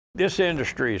This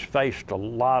industry has faced a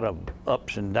lot of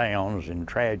ups and downs and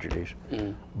tragedies,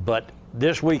 but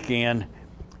this weekend,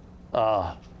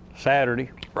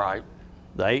 Saturday, right,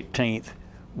 the 18th,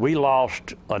 we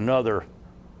lost another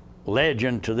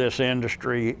legend to this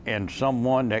industry and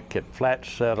someone that could flat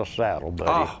set a saddle,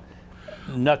 buddy. Oh.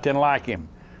 Nothing like him.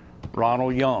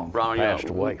 Ronal Young passed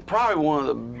away. Probably one of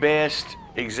the best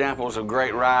examples of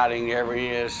great riding there ever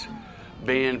is,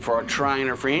 being for a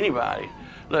trainer, for anybody.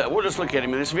 Look, we'll just look at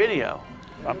him in this video.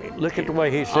 I mean, look at the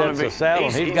way he sets the saddle.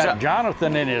 He's got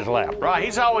Jonathan in his lap. Right,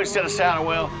 he's always set a saddle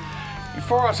well.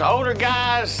 For us older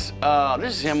guys,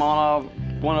 this is him on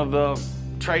one of the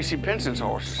Tracy Penson's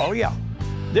horses. Oh yeah,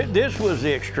 this was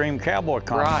the Extreme Cowboy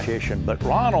competition. Right. But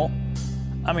Ronal,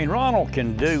 I mean, Ronal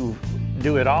can do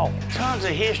it all. Tons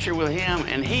of history with him,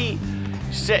 and he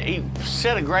set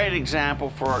a great example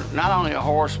for not only a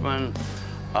horseman,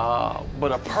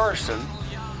 but a person.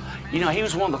 You know, he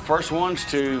was one of the first ones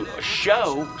to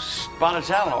show spotted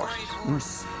saddle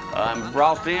horses, and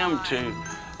brought them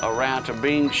around to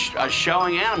being a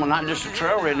showing animal, not just a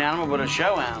trail-ridden animal, but a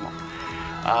show animal.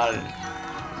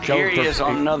 Here he is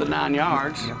on another 9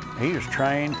 yards. He was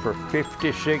trained for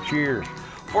 56 years.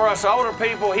 For us older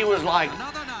people, he was like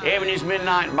Ebony's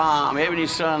Midnight Bomb,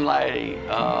 Ebony's Sun Lady,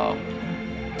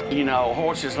 you know,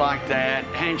 horses like that,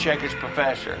 Handshaker's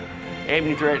Professor,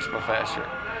 Ebony Thread's Professor,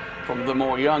 from the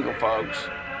more younger folks.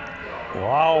 Well,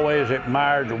 I always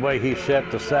admired the way he set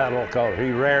the saddle, because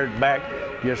he reared back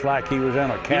just like he was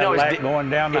in a Cadillac going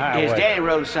down the highway. His daddy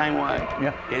rode the same way.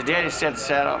 Yeah. His daddy set the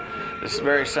saddle the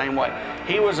very same way.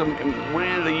 He went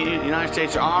into the United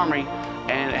States Army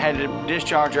and had to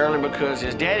discharge early because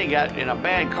his daddy got in a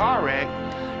bad car wreck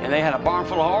and they had a barn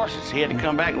full of horses. He had to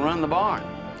come back and run the barn.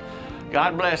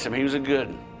 God bless him, he was a good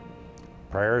one.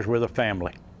 Prayers with a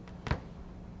family.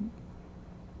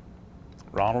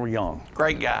 Ronal Young.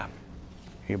 Great guy.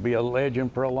 He'll be a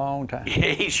legend for a long time.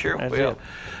 Yeah, he sure will.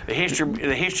 The history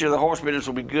of the horse business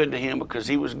will be good to him because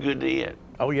he was good to it.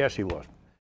 Oh, yes, he was.